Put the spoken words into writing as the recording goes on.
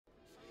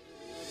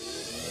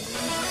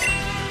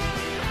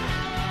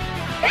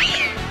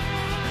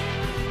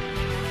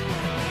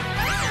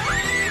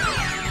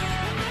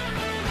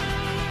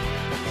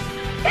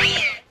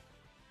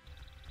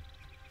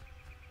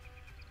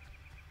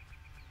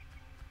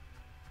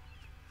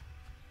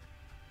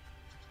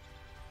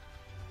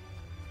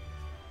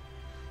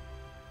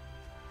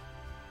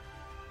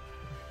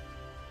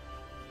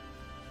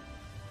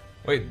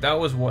Wait, that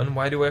was one.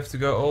 Why do I have to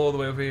go all the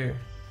way over here?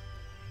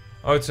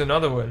 Oh, it's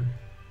another one.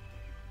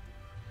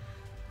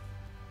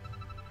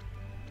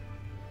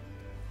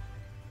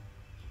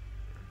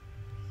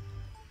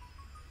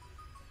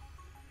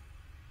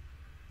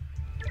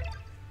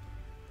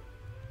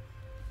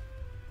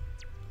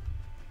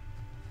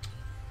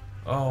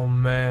 Oh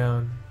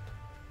man.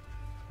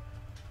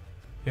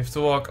 You have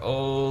to walk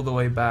all the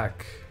way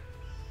back.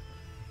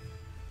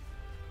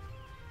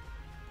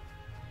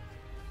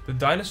 The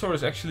dinosaur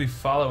is actually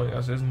following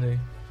us, isn't he?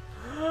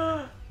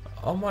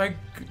 Oh my...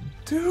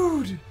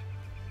 Dude!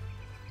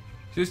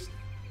 He's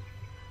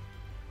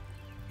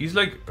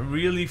like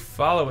really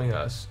following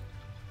us.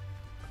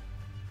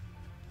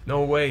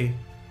 No way.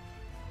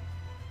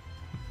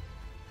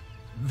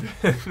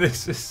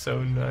 This is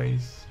so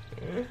nice.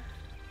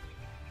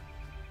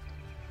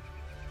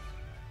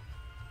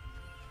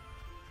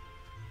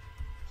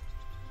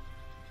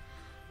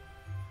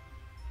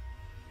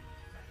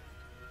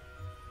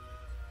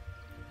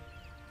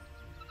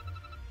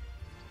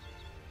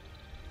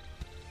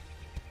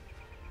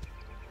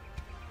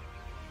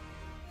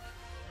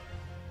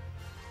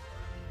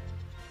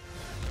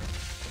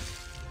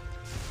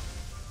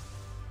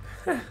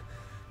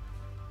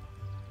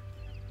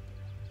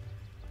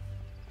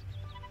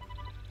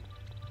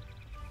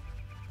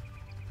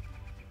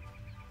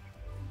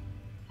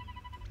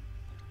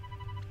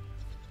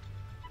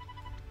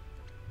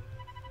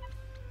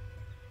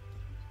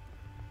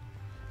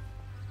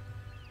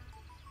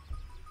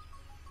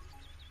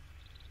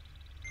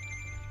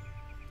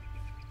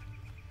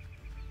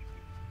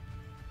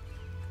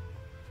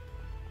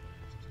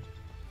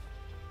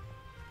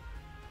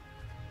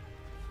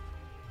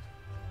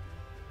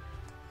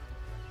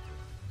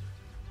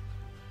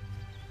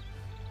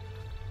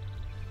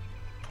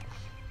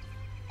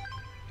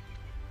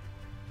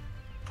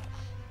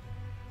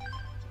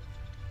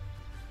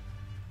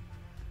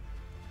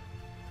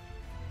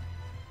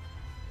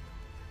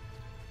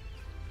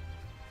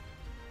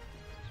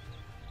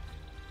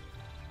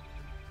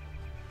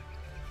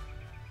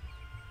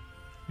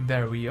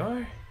 There we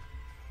are.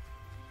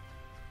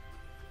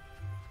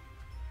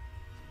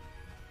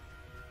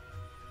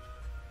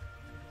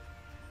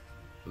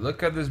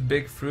 Look at this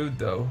big fruit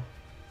though.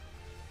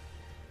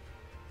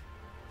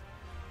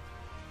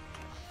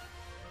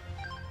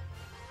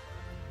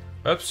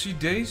 Upsy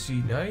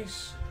daisy,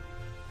 nice.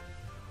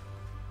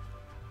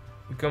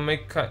 We can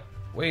make cut.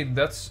 Wait,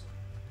 that's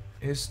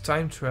his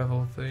time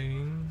travel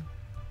thing.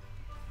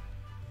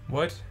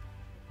 What?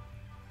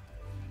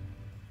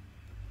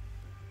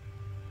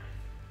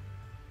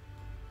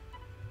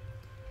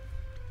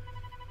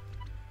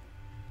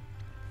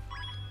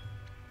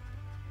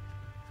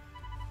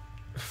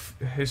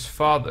 His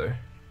father.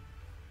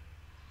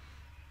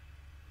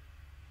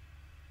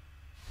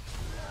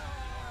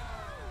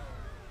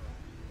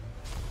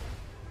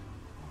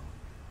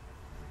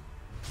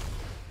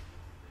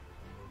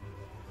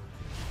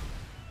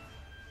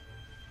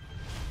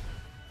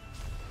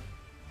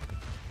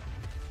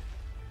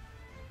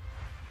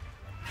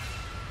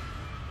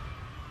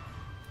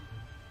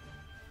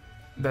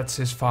 That's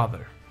his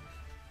father.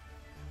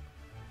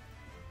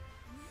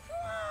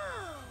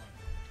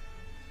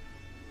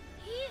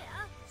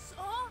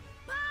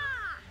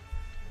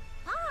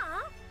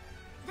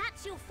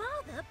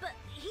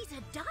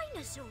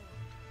 Dinosaur?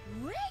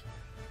 What?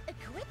 A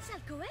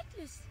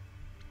Quetzalcoatlus?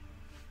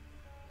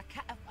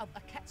 A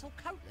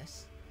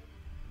Quetzalcoatlus?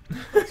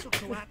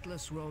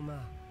 Quetzalcoatlus, Roma.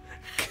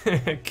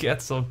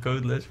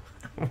 Quetzalcoatlus?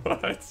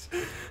 What?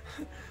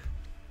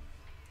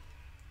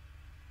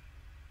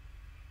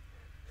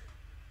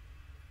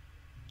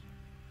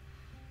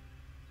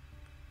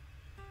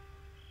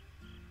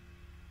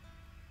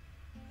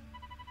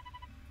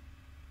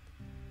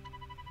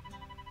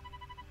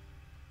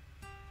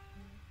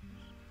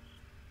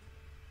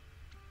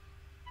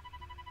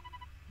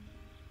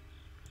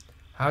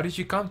 How did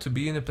you come to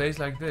be in a place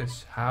like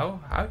this?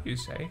 How? How you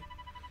say?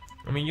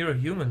 I mean, you're a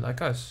human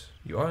like us.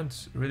 You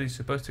aren't really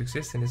supposed to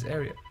exist in this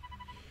area.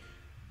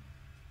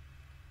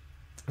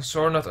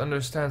 Sor not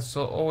understands,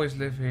 so always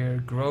live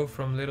here. Grow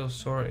from little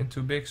Sor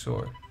into big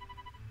Sor.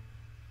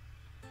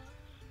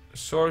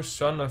 Sor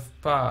son of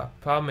Pa.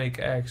 Pa make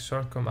egg,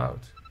 Sor come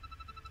out.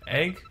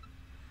 Egg?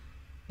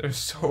 There's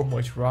so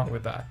much wrong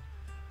with that.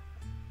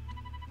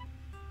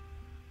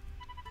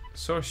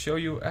 Sor show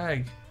you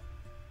egg.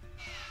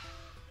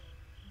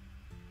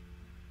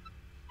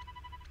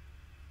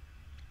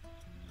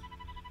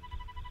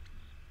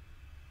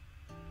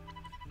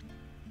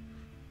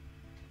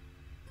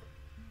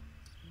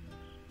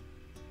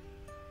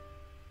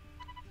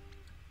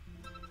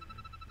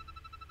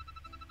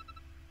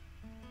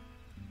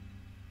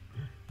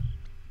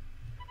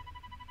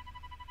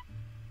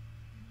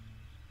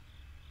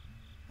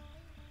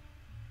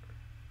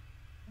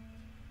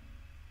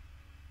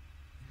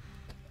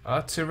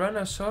 A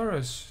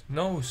Tyrannosaurus.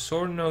 No,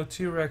 Sor no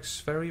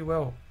T-Rex very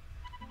well.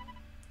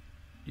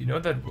 You know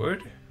that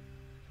word?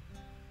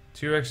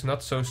 T-Rex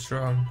not so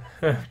strong.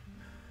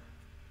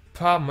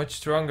 Pa much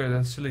stronger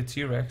than silly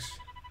T-Rex.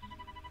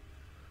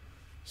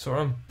 Sor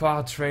and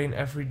Pa train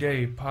every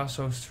day. Pa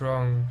so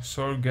strong.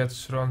 Sor gets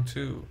strong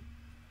too.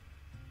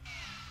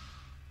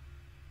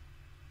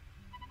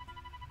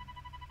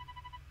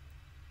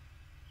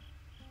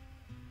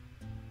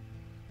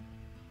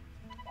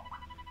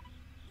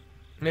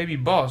 Maybe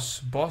Boss.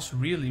 Boss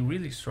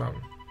really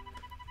strong.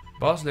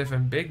 Boss live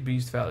in Big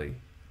Beast Valley.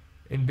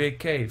 In Big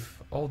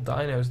Cave. All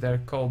dinos there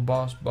call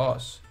Boss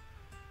Boss.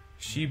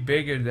 She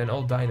bigger than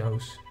all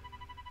dinos.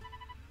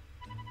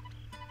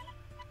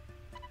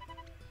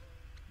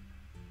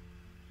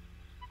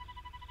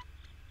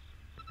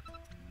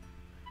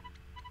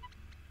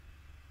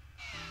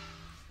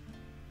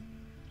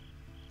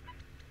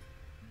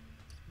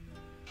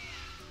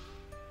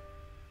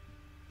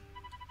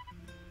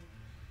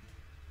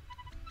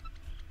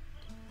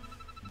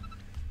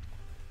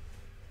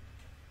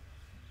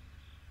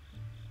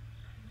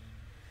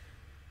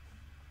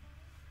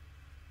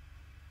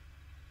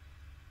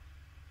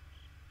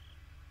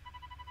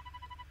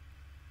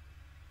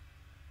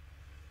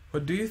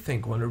 What do you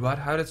think, Wonderbot?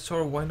 How did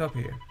Sora wind up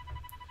here?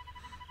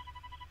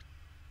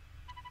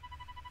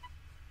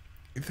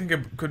 You think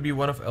it could be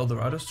one of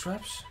Eldorado's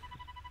traps?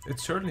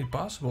 It's certainly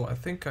possible. I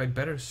think I'd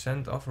better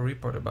send off a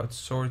report about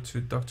Sora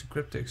to Dr.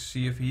 Cryptix,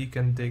 see if he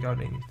can dig out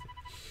anything.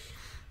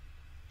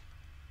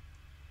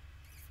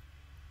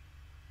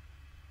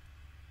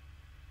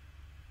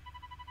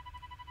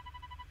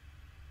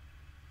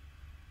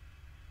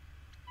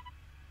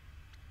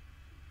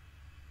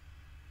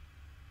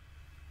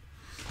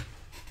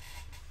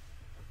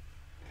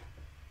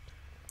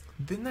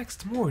 The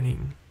next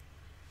morning.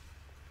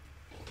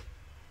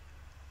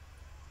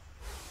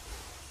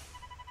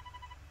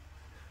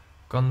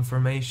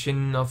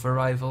 Confirmation of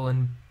arrival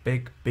in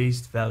Big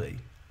Beast Valley.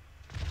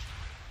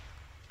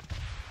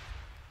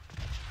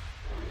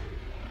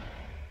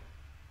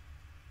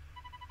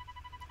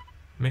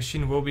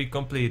 Mission will be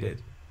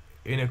completed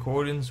in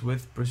accordance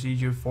with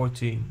Procedure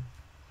 14.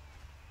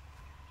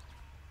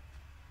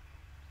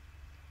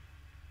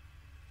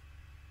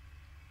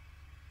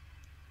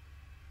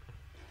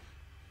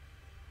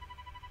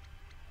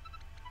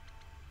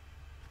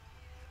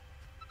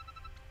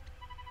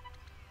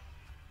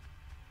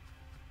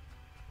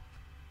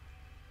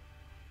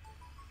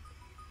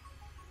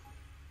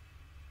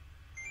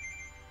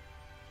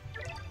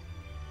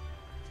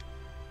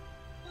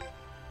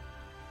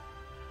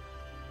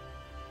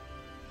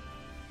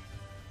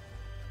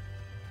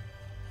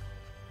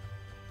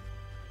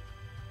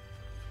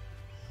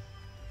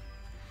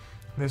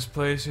 This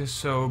place is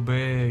so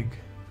big.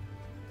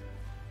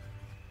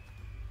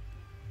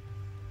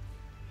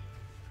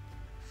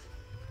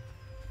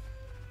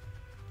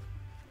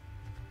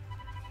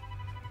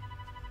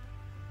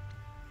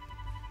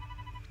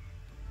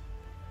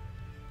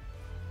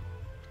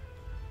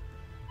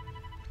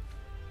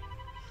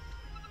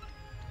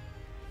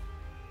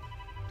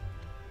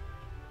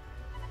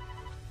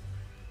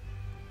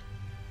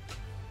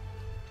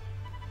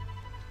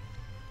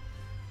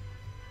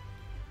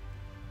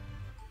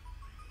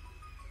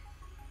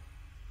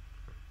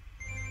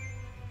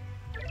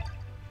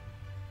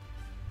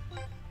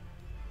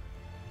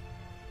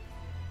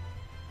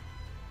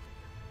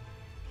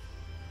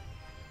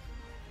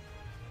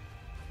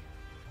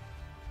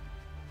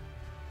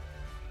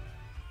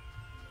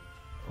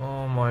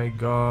 Oh my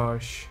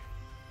gosh.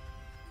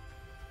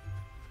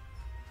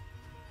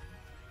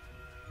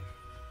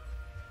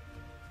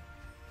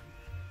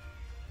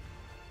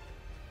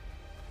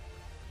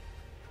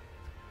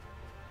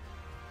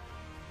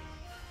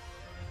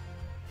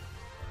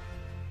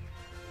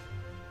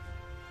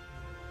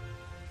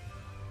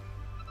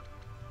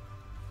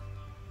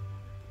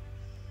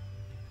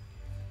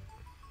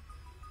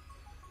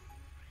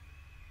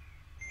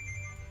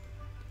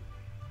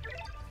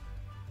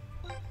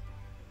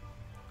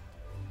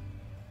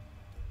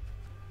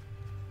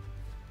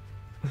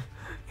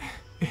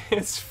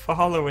 It's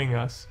following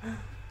us.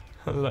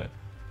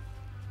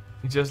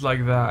 Just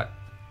like that.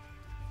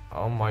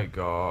 Oh my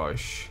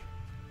gosh.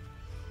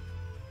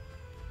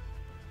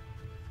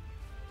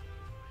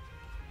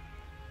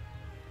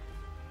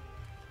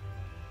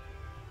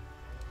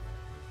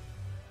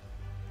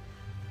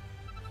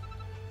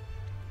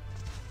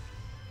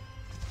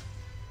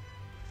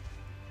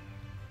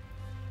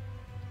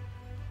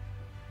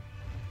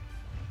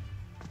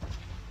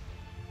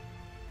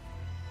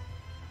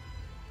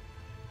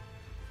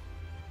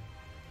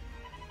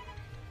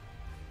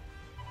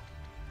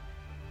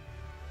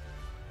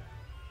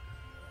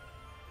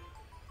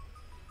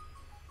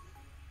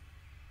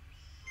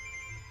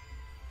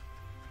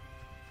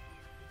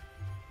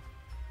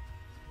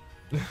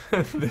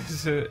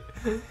 This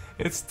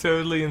it's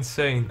totally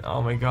insane.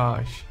 Oh my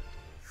gosh.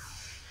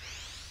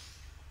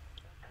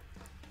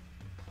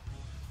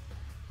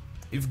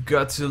 You've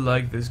got to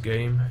like this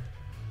game.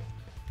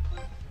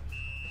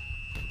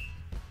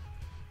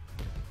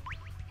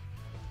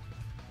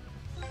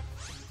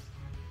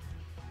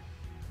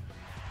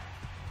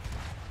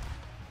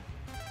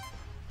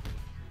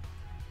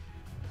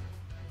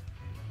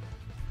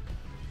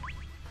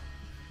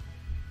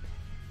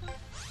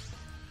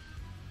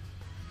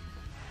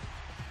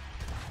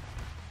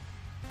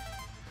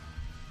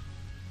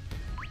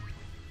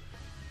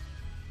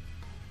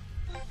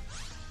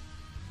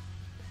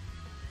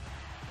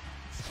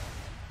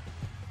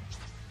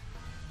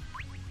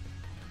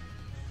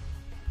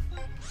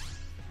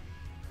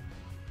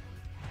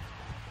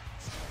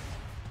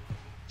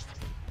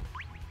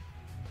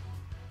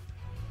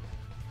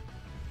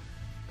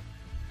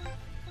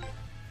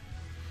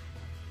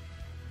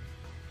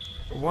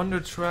 Wonder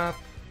Trap.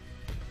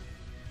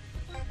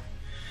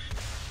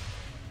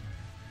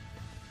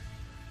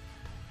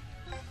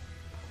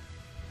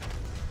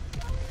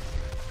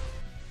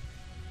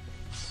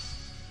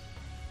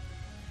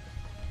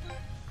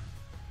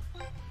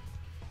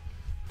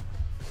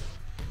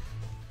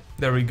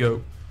 There we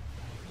go.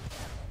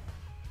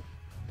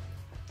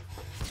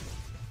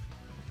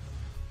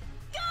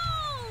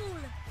 Goal!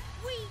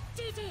 We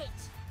did it!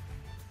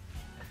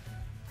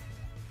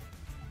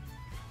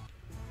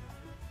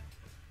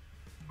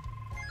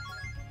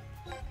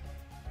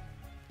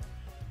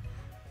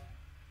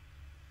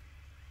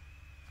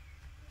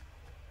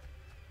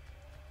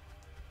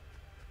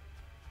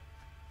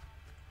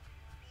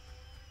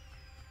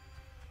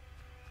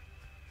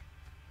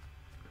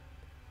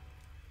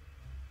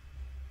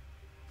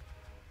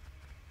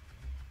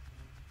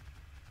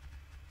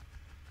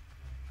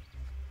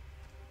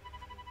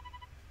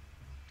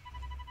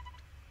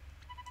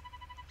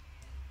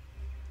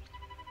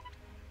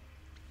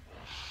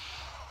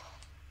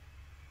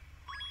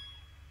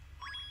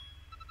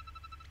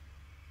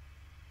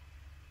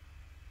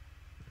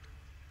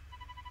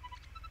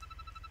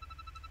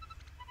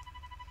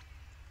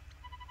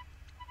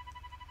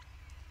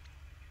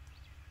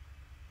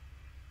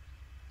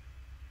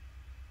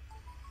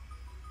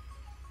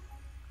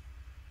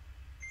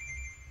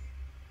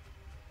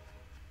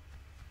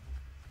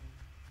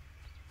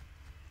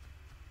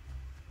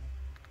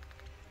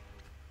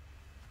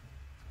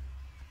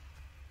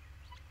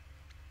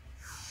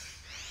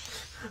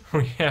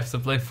 We have to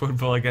play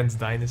football against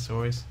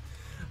dinosaurs.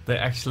 They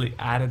actually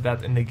added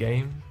that in the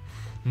game?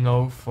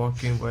 No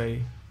fucking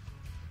way.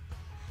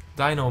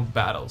 Dino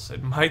battles.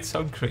 It might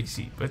sound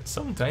crazy, but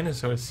some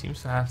dinosaurs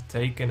seems to have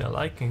taken a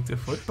liking to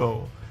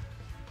football.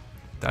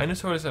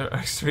 Dinosaurs are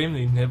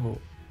extremely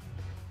nimble.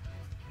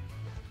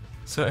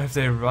 So if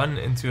they run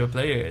into a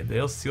player,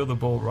 they'll steal the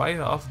ball right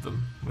off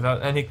them,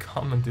 without any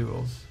common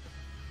duels.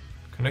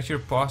 Connect your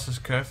passes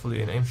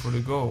carefully and aim for the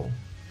goal.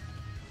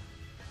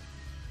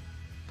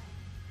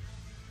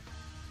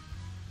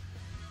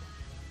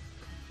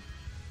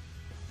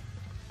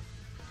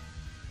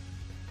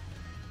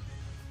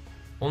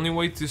 Only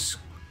way to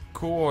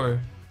score.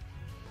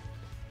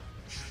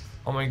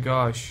 Oh my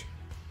gosh.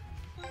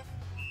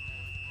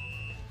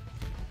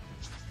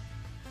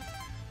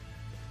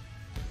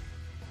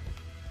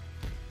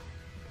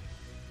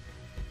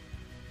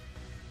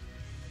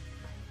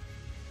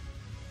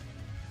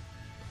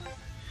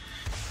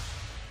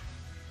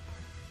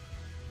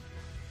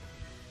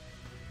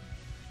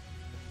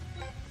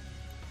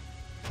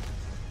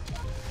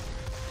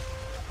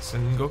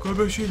 Sengoku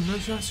Bashin,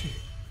 Najashi.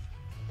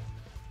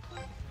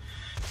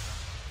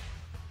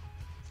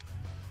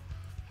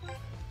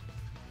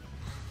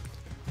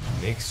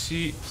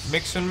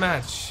 Mix and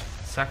match.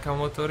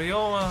 Sakamoto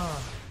Ryoma.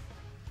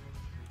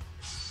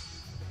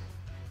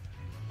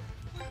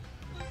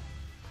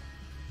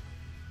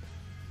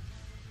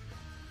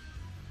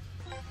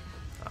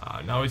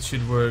 Now it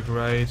should work,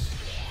 right?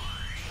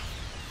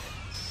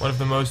 One of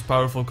the most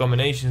powerful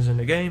combinations in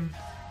the game.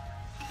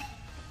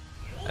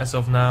 As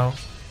of now.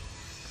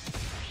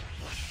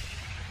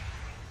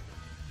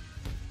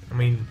 I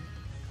mean,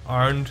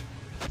 aren't.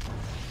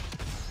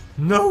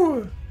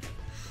 No!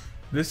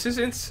 This is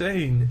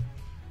insane.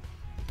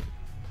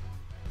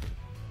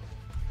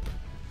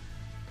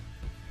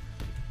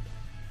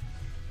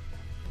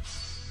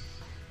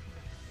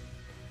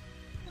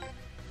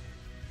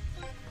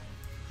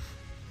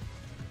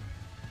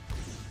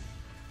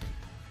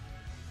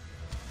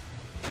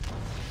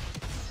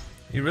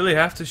 You really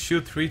have to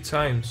shoot 3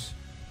 times.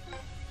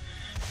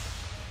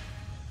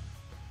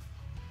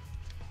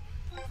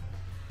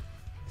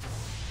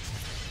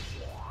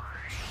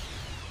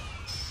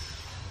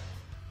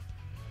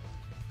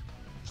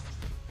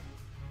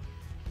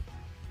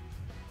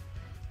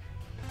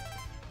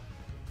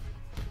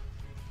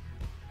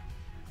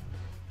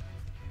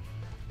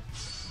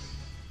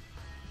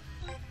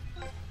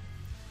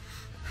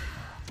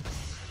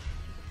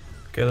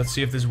 Okay, let's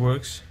see if this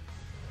works.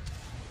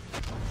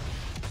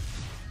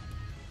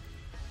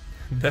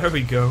 There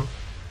we go.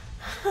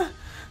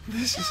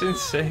 This is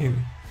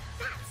insane.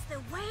 That's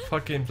the way.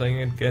 Fucking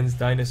playing against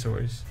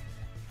dinosaurs.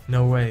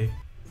 No way.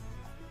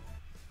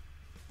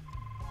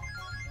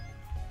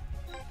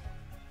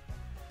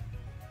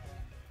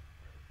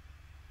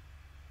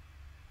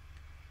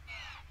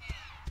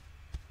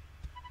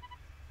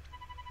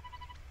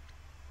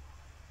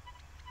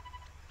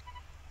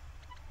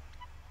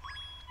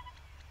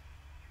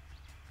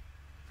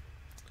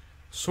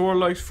 Soar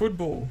likes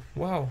football.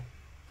 Wow.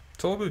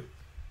 Toby.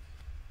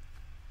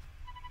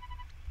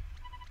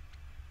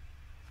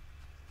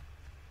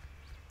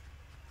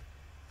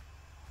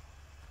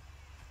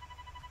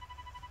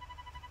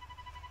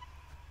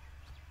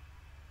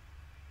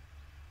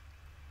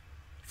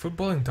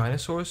 Footballing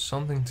dinosaurs?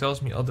 Something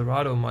tells me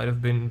Eldorado might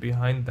have been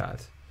behind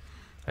that.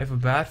 I have a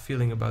bad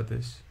feeling about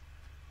this.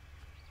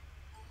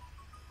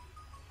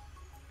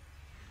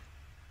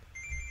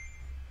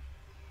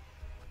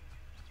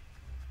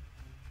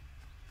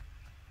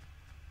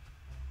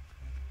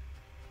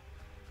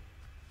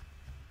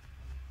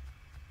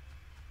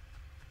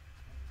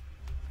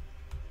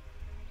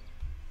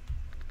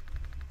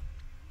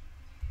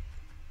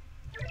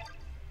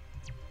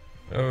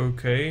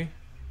 Okay.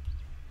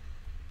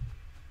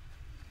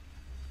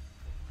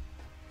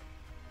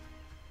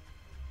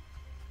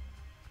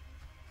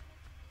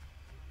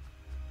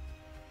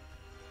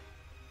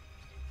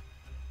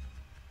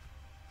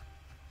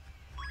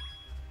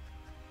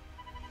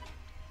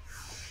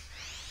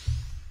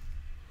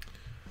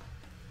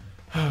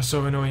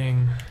 So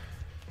annoying.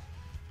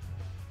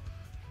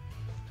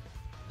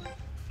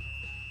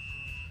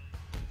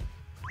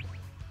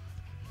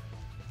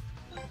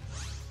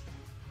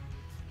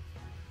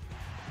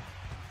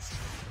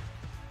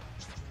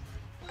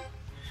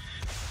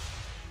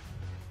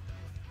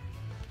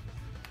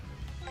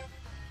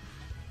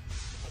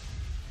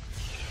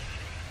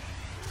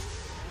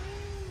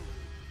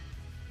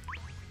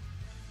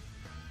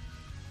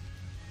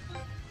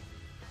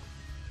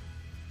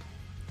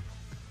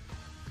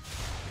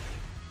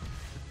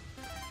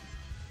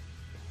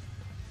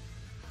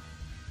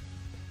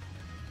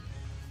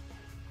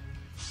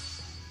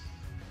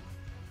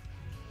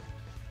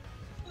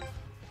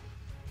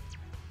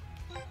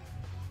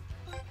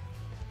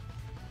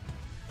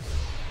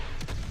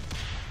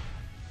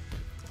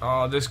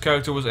 Oh, this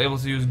character was able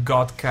to use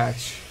God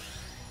Catch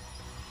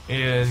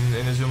in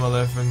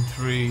Inazuma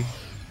 11-3.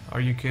 Are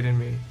you kidding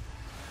me?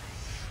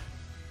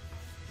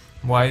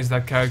 Why is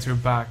that character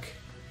back?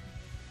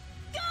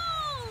 Goal!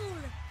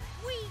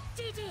 We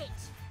did it!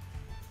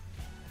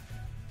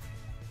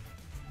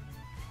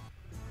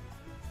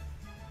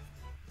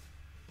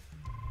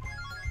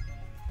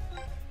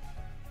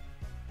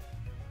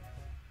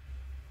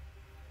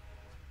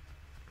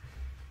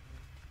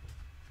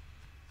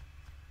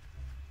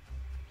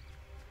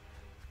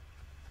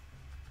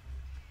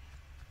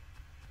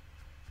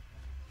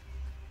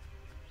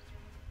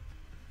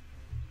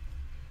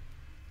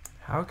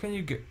 How can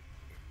you get...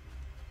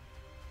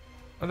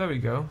 Oh, there we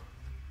go.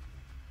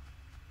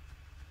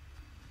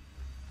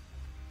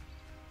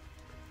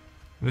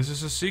 This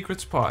is a secret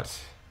spot.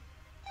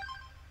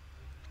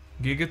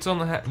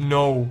 Gigaton hat?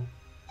 No.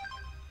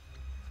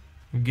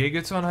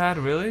 Gigaton hat?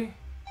 Really?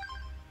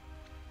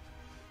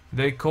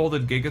 They called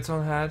it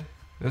Gigaton hat?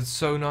 That's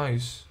so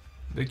nice.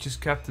 They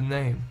just kept the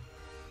name.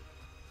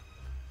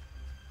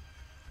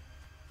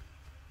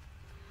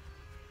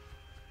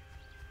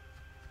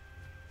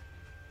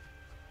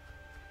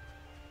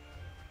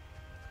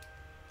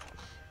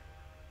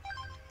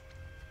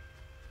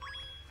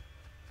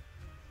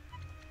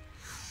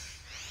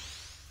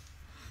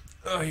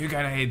 Oh, you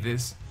gotta hate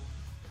this.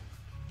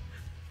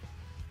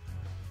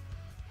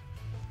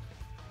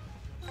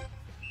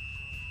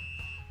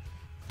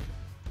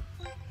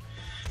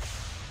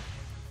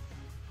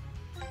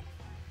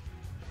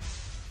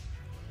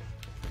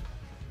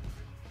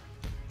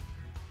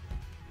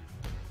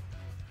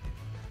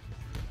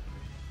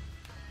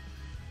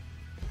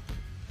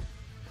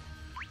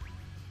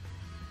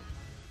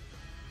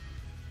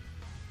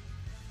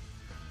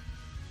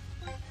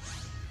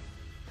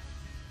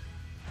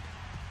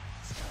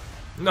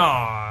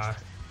 Nah.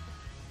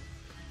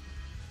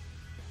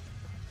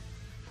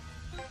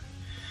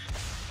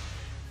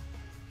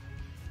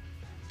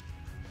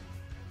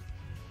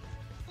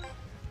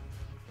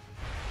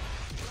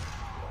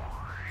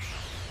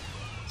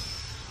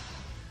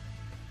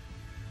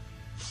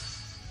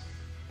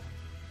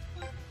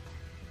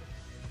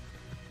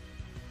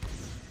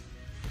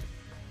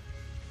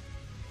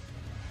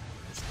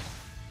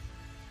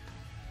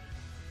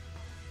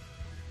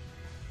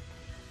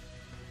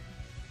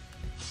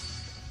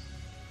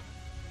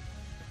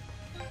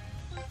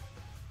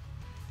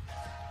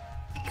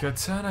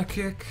 Katana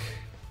kick.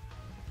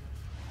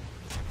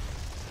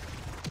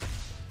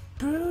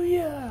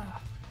 Booyah!